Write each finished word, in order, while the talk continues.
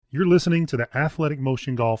You're listening to the Athletic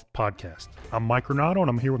Motion Golf Podcast. I'm Mike Renato, and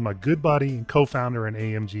I'm here with my good buddy and co-founder in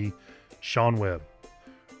AMG, Sean Webb.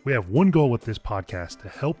 We have one goal with this podcast: to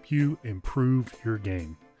help you improve your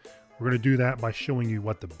game. We're going to do that by showing you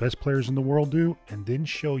what the best players in the world do, and then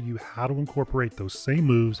show you how to incorporate those same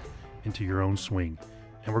moves into your own swing.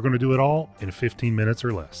 And we're going to do it all in 15 minutes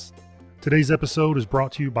or less. Today's episode is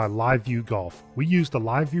brought to you by LiveView Golf. We use the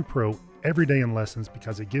LiveView Pro every day in lessons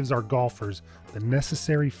because it gives our golfers the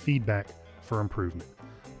necessary feedback for improvement.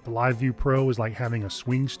 The LiveView Pro is like having a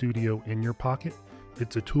swing studio in your pocket.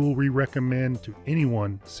 It's a tool we recommend to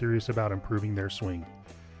anyone serious about improving their swing.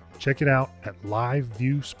 Check it out at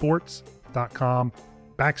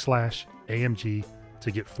liveviewsports.com/AMG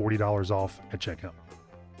to get $40 off at checkout. All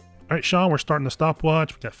right, Sean, we're starting the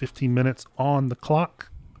stopwatch. We've got 15 minutes on the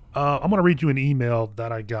clock. I'm going to read you an email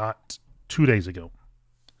that I got 2 days ago.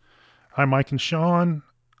 Hi, Mike and Sean.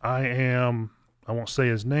 I won't say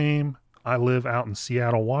his name. I live out in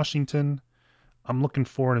Seattle, Washington. I'm looking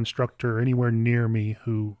for an instructor anywhere near me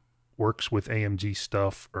who works with AMG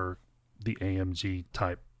stuff or the AMG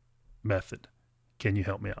type method. Can you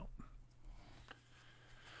help me out?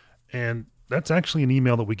 And that's actually an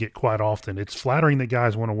email that we get quite often. It's flattering that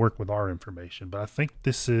guys want to work with our information, but I think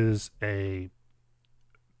this is a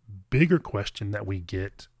bigger question that we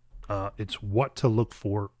get. It's what to look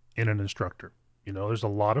for in an instructor. You know, there's a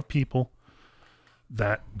lot of people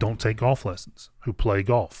that don't take golf lessons who play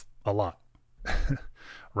golf a lot,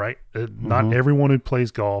 right? Not everyone who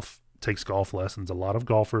plays golf takes golf lessons. A lot of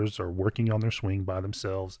golfers are working on their swing by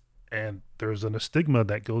themselves, and there's a stigma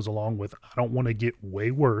that goes along with, I don't want to get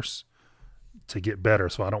way worse to get better.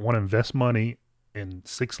 So I don't want to invest money in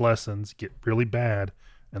 6 lessons, get really bad,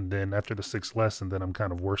 and then after the 6th lesson, then I'm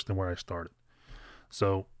kind of worse than where I started.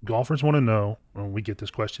 So golfers want to know, and we get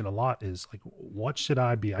this question a lot, is like, what should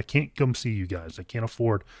I be? I can't come see you guys. I can't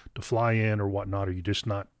afford to fly in or whatnot, or it's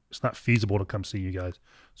not feasible to come see you guys.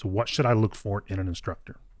 So what should I look for in an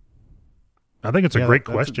instructor? I think it's a great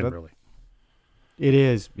question, really. It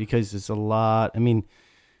is, because it's a lot. I mean,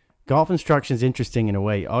 golf instruction is interesting in a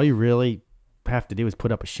way. All you really have to do is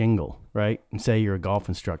put up a shingle, right? And say you're a golf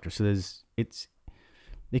instructor. So it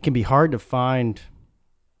can be hard to find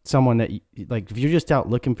someone that, like, if you're just out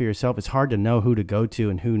looking for yourself, it's hard to know who to go to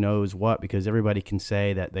and who knows what, because everybody can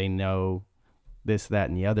say that they know this, that,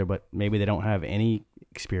 and the other, but maybe they don't have any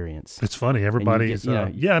experience. It's funny. Everybody is,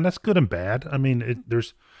 yeah, and that's good and bad. I mean,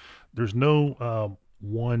 there's no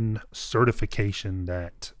one certification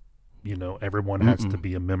that, you know, everyone has to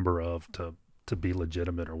be a member of to be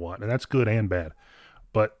legitimate or what, and that's good and bad.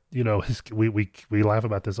 But, you know, we laugh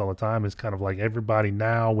about this all the time. It's kind of like everybody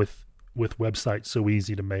now with websites so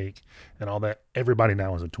easy to make and all that, everybody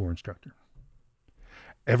now is a tour instructor.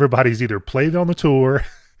 Everybody's either played on the tour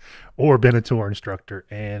or been a tour instructor.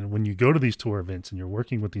 And when you go to these tour events and you're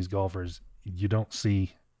working with these golfers, you don't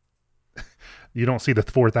see the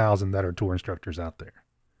 4,000 that are tour instructors out there.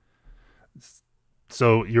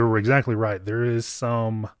 So you're exactly right. There's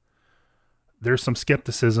some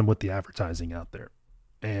skepticism with the advertising out there.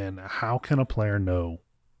 And how can a player know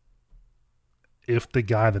if the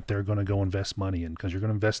guy that they're going to go invest money in, because you're going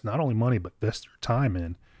to invest not only money, but invest your time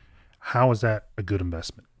in, how is that a good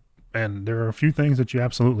investment? And there are a few things that you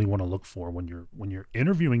absolutely want to look for when you're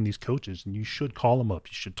interviewing these coaches, and you should call them up.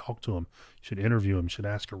 You should talk to them. You should interview them. You should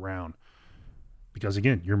ask around, because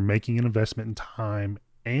again, you're making an investment in time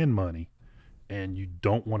and money, and you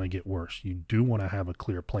don't want to get worse. You do want to have a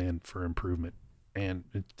clear plan for improvement. And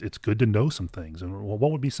it's good to know some things. And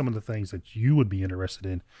what would be some of the things that you would be interested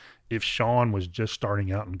in if Sean was just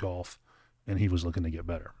starting out in golf and he was looking to get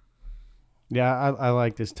better? Yeah, I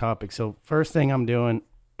like this topic. So first thing I'm doing,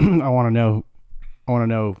 I want to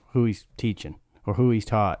know who he's teaching or who he's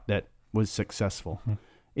taught that was successful. Mm-hmm.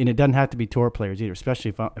 And it doesn't have to be tour players either,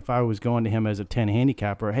 especially if I was going to him as a 10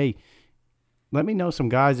 handicapper. Hey, let me know some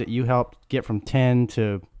guys that you helped get from 10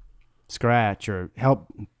 to scratch, or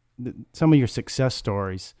help some of your success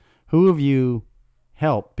stories. Who have you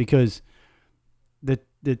helped? Because the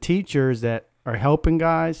teachers that are helping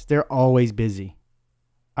guys, they're always busy.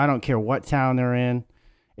 I don't care what town they're in.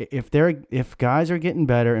 If guys are getting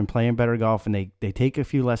better and playing better golf, and they take a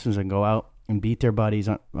few lessons and go out and beat their buddies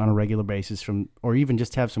on a regular basis, or even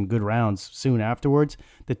just have some good rounds soon afterwards,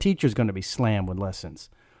 the teacher's going to be slammed with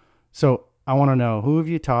lessons. So I want to know, who have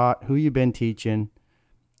you taught? Who you been teaching?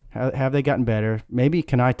 Have they gotten better? Maybe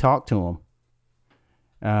can I talk to them?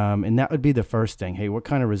 And that would be the first thing. Hey, what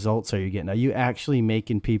kind of results are you getting? Are you actually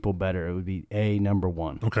making people better? It would be number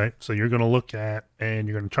one. Okay, so you're going to look at, and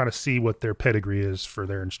you're going to try to see what their pedigree is for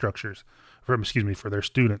their instructors, for their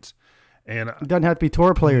students. And It doesn't have to be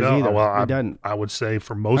tour players no, either. well, It doesn't. I would say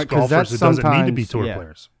for most 'Cause golfers, it that's doesn't need to be sometimes- tour yeah.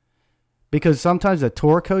 players. Because sometimes the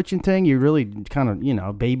tour coaching thing, you're really kind of,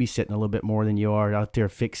 babysitting a little bit more than you are out there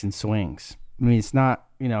fixing swings. I mean, it's not,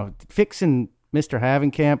 fixing Mr.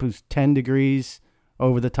 Havenkamp, who's 10 degrees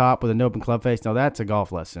over the top with an open club face. No, that's a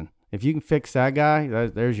golf lesson. If you can fix that guy,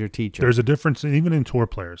 there's your teacher. There's a difference even in tour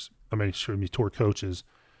players. Tour coaches.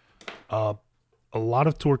 A lot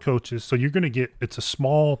of tour coaches. So you're going to get, it's a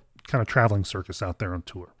small kind of traveling circus out there on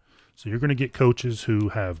tour. So you're going to get coaches who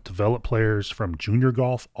have developed players from junior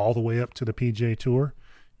golf all the way up to the PGA Tour.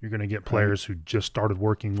 You're going to get players who just started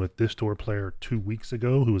working with this tour player 2 weeks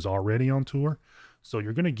ago who is already on tour. So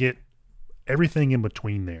you're going to get everything in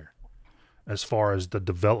between there as far as the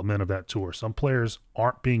development of that tour. Some players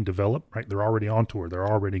aren't being developed, right? They're already on tour. They're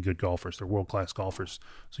already good golfers. They're world-class golfers.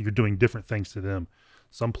 So you're doing different things to them.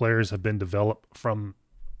 Some players have been developed from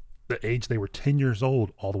the age they were 10 years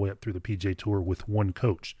old all the way up through the PGA Tour with one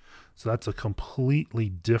coach. So that's a completely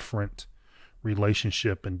different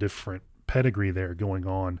relationship and different pedigree there going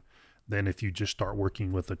on than if you just start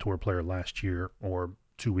working with a tour player last year or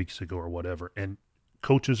 2 weeks ago or whatever. And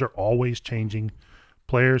coaches are always changing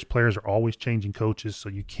players. Players are always changing coaches. So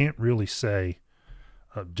you can't really say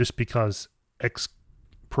just because X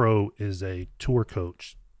pro is a tour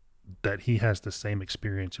coach that he has the same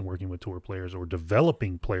experience in working with tour players or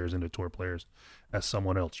developing players into tour players as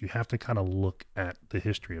someone else. You have to kind of look at the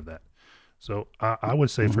history of that. So I would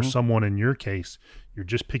say for someone in your case, you're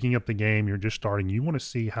just picking up the game, you're just starting, you want to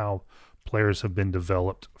see how players have been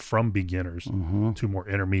developed from beginners to more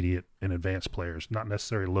intermediate and advanced players, not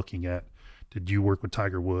necessarily looking at, did you work with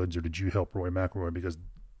Tiger Woods or did you help Rory McIlroy? Because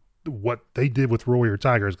what they did with Rory or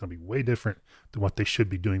Tiger is going to be way different than what they should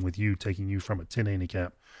be doing with you, taking you from a 10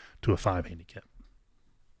 handicap to a 5 handicap.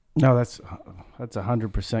 No, that's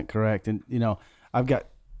 100% correct. And, I've got,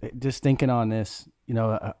 just thinking on this,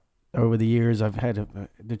 over the years, I've had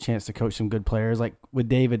the chance to coach some good players. Like with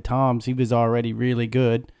David Toms, he was already really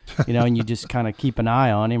good, and you just kind of keep an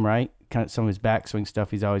eye on him, right? Kind of some of his backswing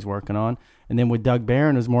stuff he's always working on. And then with Doug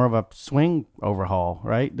Barron, it was more of a swing overhaul,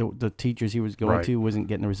 right? The teachers he was going to wasn't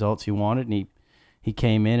getting the results he wanted, and he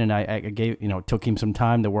came in, and I gave, took him some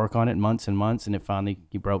time to work on it, months and months, and it finally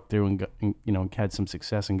he broke through and got, had some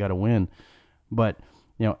success and got a win. But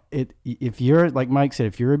if you're, like Mike said,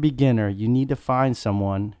 if you're a beginner, you need to find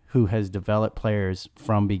someone who has developed players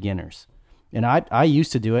from beginners. And I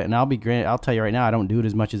used to do it, and I'll tell you right now, I don't do it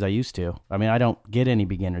as much as I used to. I mean, I don't get any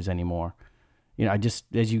beginners anymore. I just,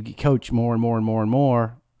 as you coach more and more and more and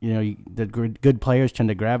more, the good players tend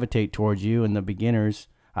to gravitate towards you, and the beginners,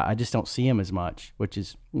 I just don't see them as much, which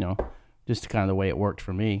is, just kind of the way it worked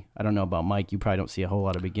for me. I don't know about Mike. You probably don't see a whole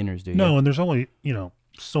lot of beginners, do you? No, and there's only,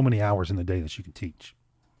 so many hours in the day that you can teach.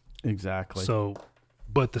 Exactly. So,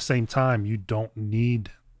 but at the same time, you don't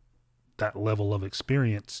need that level of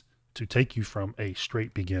experience to take you from a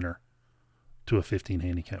straight beginner to a 15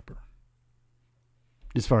 handicapper.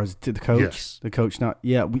 As far as to the coach, yes. The coach not,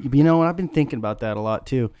 yeah. And I've been thinking about that a lot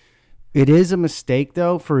too. It is a mistake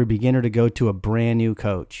though for a beginner to go to a brand new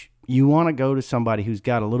coach. You want to go to somebody who's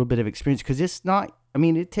got a little bit of experience, because it's not. I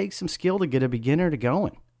mean, it takes some skill to get a beginner to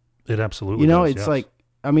going. It absolutely. Does, it's yes. like.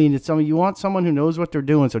 You want someone who knows what they're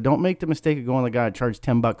doing. So don't make the mistake of going to the guy that charges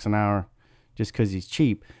 $10 an hour just because he's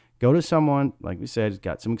cheap. Go to someone, like we said, who's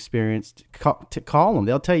got some experience. Call them.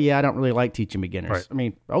 They'll tell you, I don't really like teaching beginners. Right. I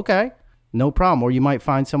mean, okay, no problem. Or you might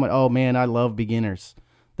find someone, oh, man, I love beginners.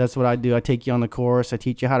 That's what I do. I take you on the course. I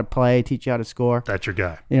teach you how to play, teach you how to score. That's your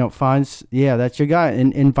guy. That's your guy.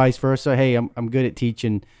 And vice versa. Hey, I'm good at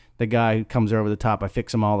teaching the guy who comes over the top. I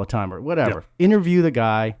fix him all the time or whatever. Yep. Interview the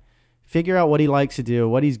guy. Figure out what he likes to do,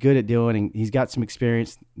 what he's good at doing, and he's got some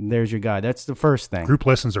experience. There's your guy. That's the first thing. Group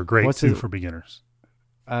lessons are great for beginners.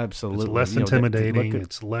 Absolutely. It's less intimidating.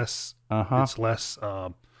 It's less. It's less.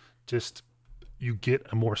 Just you get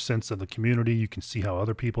a more sense of the community. You can see how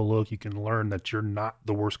other people look. You can learn that you're not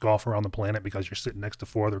the worst golfer on the planet because you're sitting next to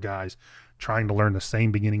 4 other guys trying to learn the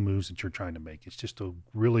same beginning moves that you're trying to make. It's just a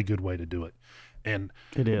really good way to do it. And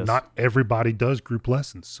it is. Not everybody does group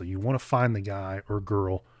lessons, so you want to find the guy or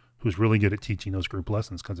girl who's really good at teaching those group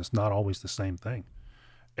lessons, because it's not always the same thing.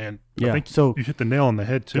 And I think you hit the nail on the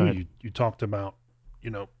head too. You talked about,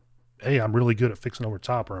 hey, I'm really good at fixing over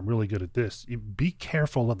top, or I'm really good at this. Be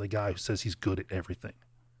careful of the guy who says he's good at everything,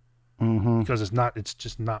 because it's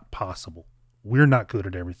just not possible. We're not good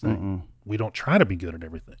at everything. We don't try to be good at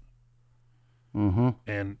everything.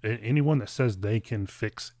 And anyone that says they can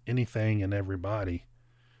fix anything and everybody,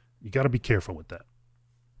 you got to be careful with that.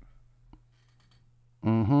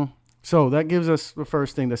 So that gives us the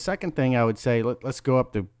first thing. The second thing I would say, let's go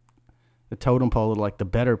up to, totem pole of like the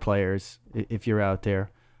better players if you're out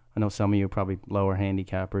there. I know some of you are probably lower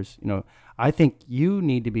handicappers. I think you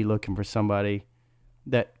need to be looking for somebody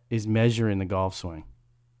that is measuring the golf swing.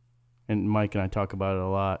 And Mike and I talk about it a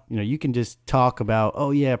lot. You can just talk about,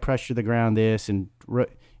 oh yeah, pressure the ground this, and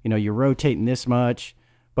you're rotating this much,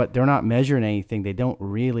 but they're not measuring anything. They don't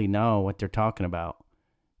really know what they're talking about.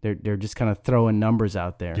 They're just kind of throwing numbers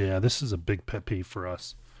out there. Yeah, this is a big pet peeve for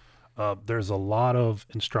us. There's a lot of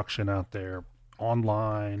instruction out there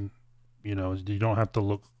online. You don't have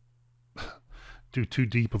to do too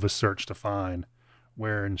deep of a search to find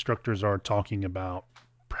where instructors are talking about,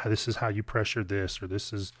 this is how you pressure this, or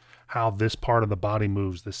this is how this part of the body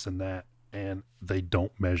moves, this and that, and they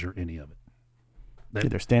don't measure any of it.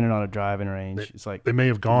 They're standing on a driving range. It's like they may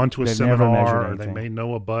have gone to a seminar, or they may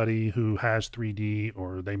know a buddy who has 3D,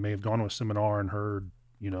 or they may have gone to a seminar and heard,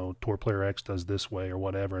 Tour Player X does this way or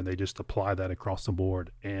whatever, and they just apply that across the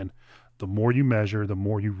board. And the more you measure, the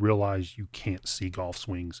more you realize you can't see golf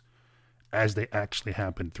swings as they actually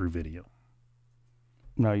happen through video.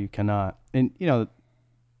 No, you cannot. And,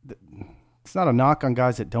 it's not a knock on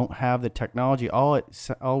guys that don't have the technology. All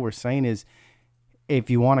we're saying is, if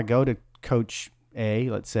you want to go to Coach A,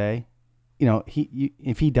 let's say,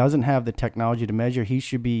 if he doesn't have the technology to measure, he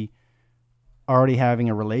should be already having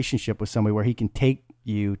a relationship with somebody where he can take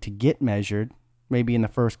you to get measured, maybe in the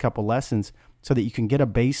first couple lessons, so that you can get a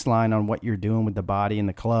baseline on what you're doing with the body and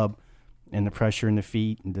the club and the pressure in the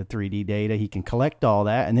feet and the 3D data. He can collect all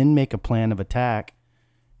that and then make a plan of attack,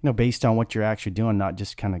 based on what you're actually doing, not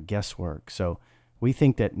just kind of guesswork. So we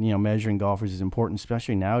think that, measuring golfers is important,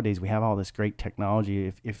 especially nowadays. We have all this great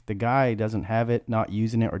technology. If the guy doesn't have it, not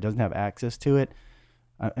using it, or doesn't have access to it,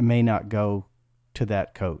 it may not go to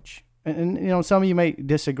that coach. And some of you may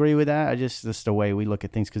disagree with that. Just the way we look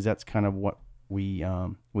at things, because that's kind of what we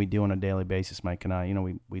do on a daily basis, Mike and I.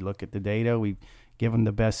 We look at the data, we give them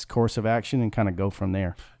the best course of action, and kind of go from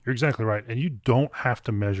there. You're exactly right. And you don't have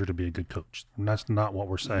to measure to be a good coach. And that's not what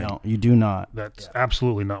we're saying. No, you do not. That's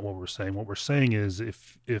absolutely not what we're saying. What we're saying is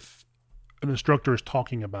if an instructor is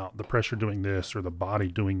talking about the pressure doing this or the body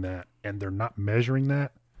doing that, and they're not measuring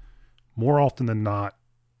that, more often than not,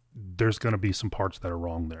 there's going to be some parts that are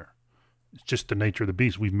wrong there. It's just the nature of the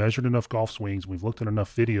beast. We've measured enough golf swings. We've looked at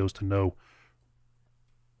enough videos to know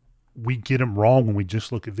we get them wrong when we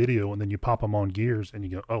just look at video, and then you pop them on gears and you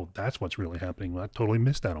go, oh, that's what's really happening. Well, I totally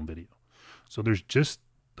missed that on video. So there's just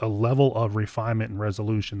a level of refinement and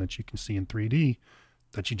resolution that you can see in 3D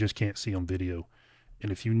that you just can't see on video.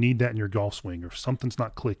 And if you need that in your golf swing, or if something's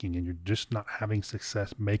not clicking and you're just not having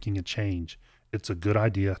success making a change, it's a good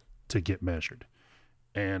idea to get measured.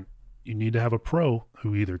 And you need to have a pro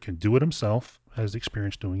who either can do it himself, has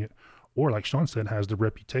experience doing it, or like Sean said, has the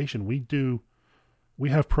reputation. We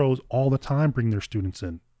have pros all the time bring their students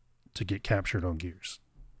in to get captured on gears.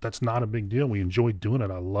 That's not a big deal. We enjoy doing it.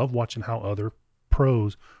 I love watching how other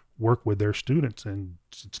pros work with their students. And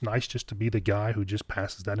it's nice just to be the guy who just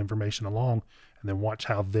passes that information along and then watch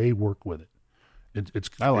how they work with it. It's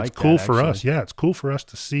cool for us. Yeah, it's cool for us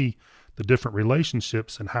to see the different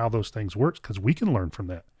relationships and how those things work, because we can learn from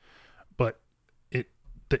that. But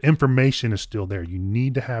the information is still there. You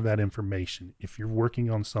need to have that information. If you're working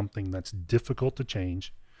on something that's difficult to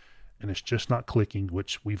change and it's just not clicking,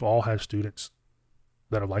 which we've all had students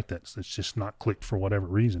that are like that, so it's just not clicked for whatever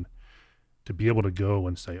reason, to be able to go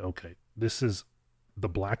and say, okay, this is the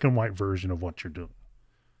black and white version of what you're doing.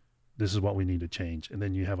 This is what we need to change. And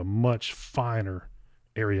then you have a much finer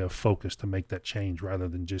area of focus to make that change, rather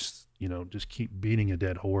than just keep beating a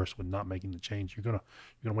dead horse with not making the change. You're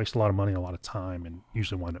gonna waste a lot of money, a lot of time, and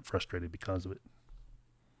usually wind up frustrated because of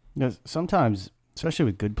it. Sometimes, especially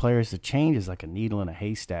with good players, the change is like a needle in a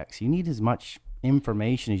haystack. So you need as much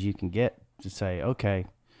information as you can get to say, okay,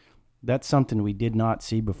 that's something we did not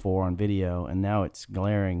see before on video, and now it's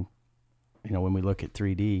glaring, when we look at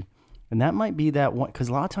 3D. And that might be that one, because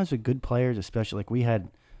a lot of times with good players, especially, like we had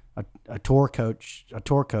a tour coach, a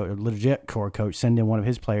legit tour coach, send in one of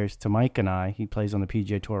his players to Mike and I. He plays on the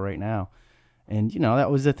PGA Tour right now. And,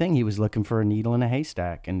 that was the thing. He was looking for a needle in a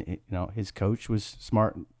haystack. And, his coach was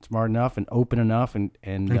smart enough and open enough and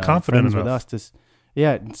confident enough with us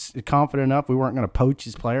to, confident enough. We weren't going to poach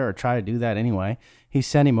his player or try to do that anyway. He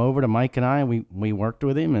sent him over to Mike and I, and we worked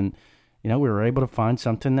with him, and, we were able to find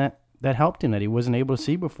something that helped him that he wasn't able to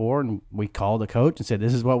see before. And we called the coach and said,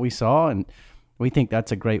 this is what we saw. And we think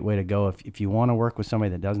that's a great way to go. If you want to work with somebody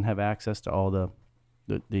that doesn't have access to all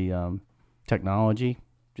the technology,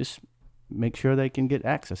 just make sure they can get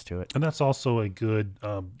access to it. And that's also a good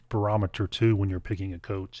barometer too when you're picking a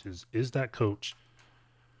coach. Is that coach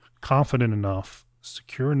confident enough,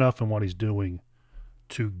 secure enough in what he's doing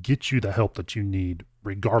to get you the help that you need,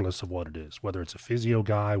 regardless of what it is, whether it's a physio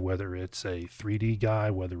guy, whether it's a 3D guy,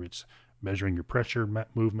 whether it's measuring your pressure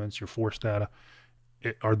movements, your force data.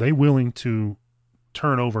 Are they willing to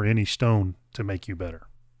turn over any stone to make you better?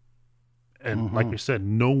 And like we said,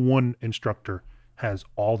 no one instructor has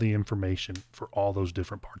all the information for all those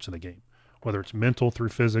different parts of the game, whether it's mental through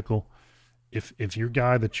physical. If your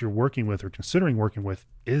guy that you're working with or considering working with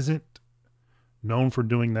isn't known for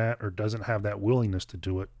doing that or doesn't have that willingness to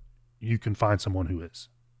do it, you can find someone who is.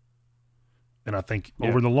 And I think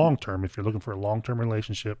over the long term, if you're looking for a long-term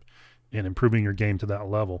relationship and improving your game to that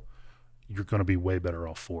level, you're going to be way better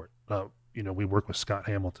off for it. We work with Scott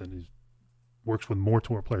Hamilton. He works with more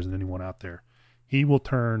tour players than anyone out there. He will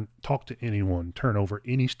talk to anyone, turn over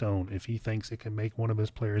any stone if he thinks it can make one of his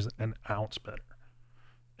players an ounce better.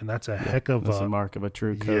 And that's a heck of that's a mark of a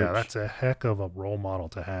true coach. Yeah, that's a heck of a role model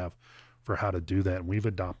to have for how to do that. And we've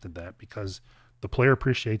adopted that because the player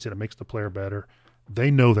appreciates it. It makes the player better. They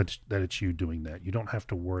know that it's you doing that. You don't have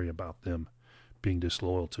to worry about them being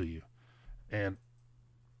disloyal to you. And,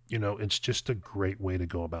 it's just a great way to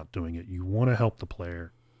go about doing it. You want to help the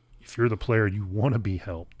player. If you're the player, you want to be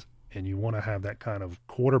helped. And you want to have that kind of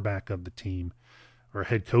quarterback of the team or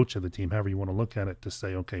head coach of the team, however you want to look at it, to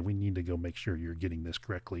say, okay, we need to go make sure you're getting this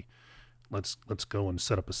correctly. Let's go and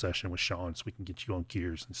set up a session with Sean so we can get you on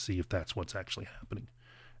gears and see if that's what's actually happening.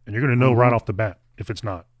 And you're going to know right off the bat if it's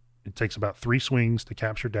not. It takes about 3 swings to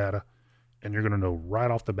capture data, and you're going to know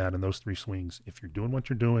right off the bat in those 3 swings if you're doing what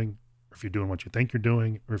you're doing, or if you're doing what you think you're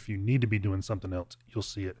doing, or if you need to be doing something else. You'll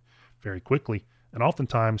see it very quickly. And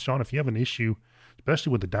oftentimes, Sean, if you have an issue,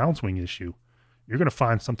 especially with the downswing issue, you're going to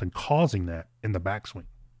find something causing that in the backswing.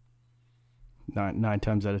 9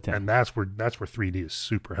 times out of 10. And that's where 3D is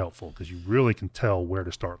super helpful because you really can tell where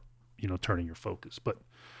to start, turning your focus. But,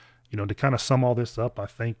 to kind of sum all this up, I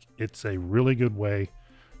think it's a really good way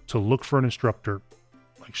to look for an instructor,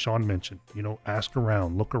 like Sean mentioned, ask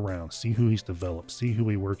around, look around, see who he's developed, see who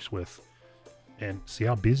he works with, and see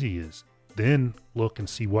how busy he is. Then look and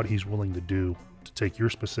see what he's willing to do to take your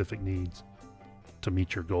specific needs to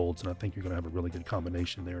meet your goals. And I think you're going to have a really good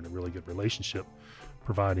combination there and a really good relationship,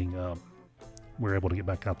 providing we're able to get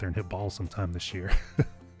back out there and hit balls sometime this year.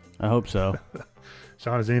 I hope so.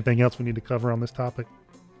 Sean, is there anything else we need to cover on this topic?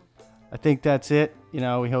 I think that's it. We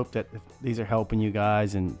hope that these are helping you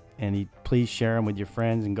guys, and please share them with your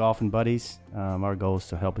friends and golfing buddies. Our goal is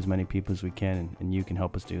to help as many people as we can, and you can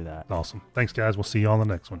help us do that. Awesome. Thanks, guys. We'll see you on the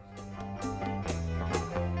next one.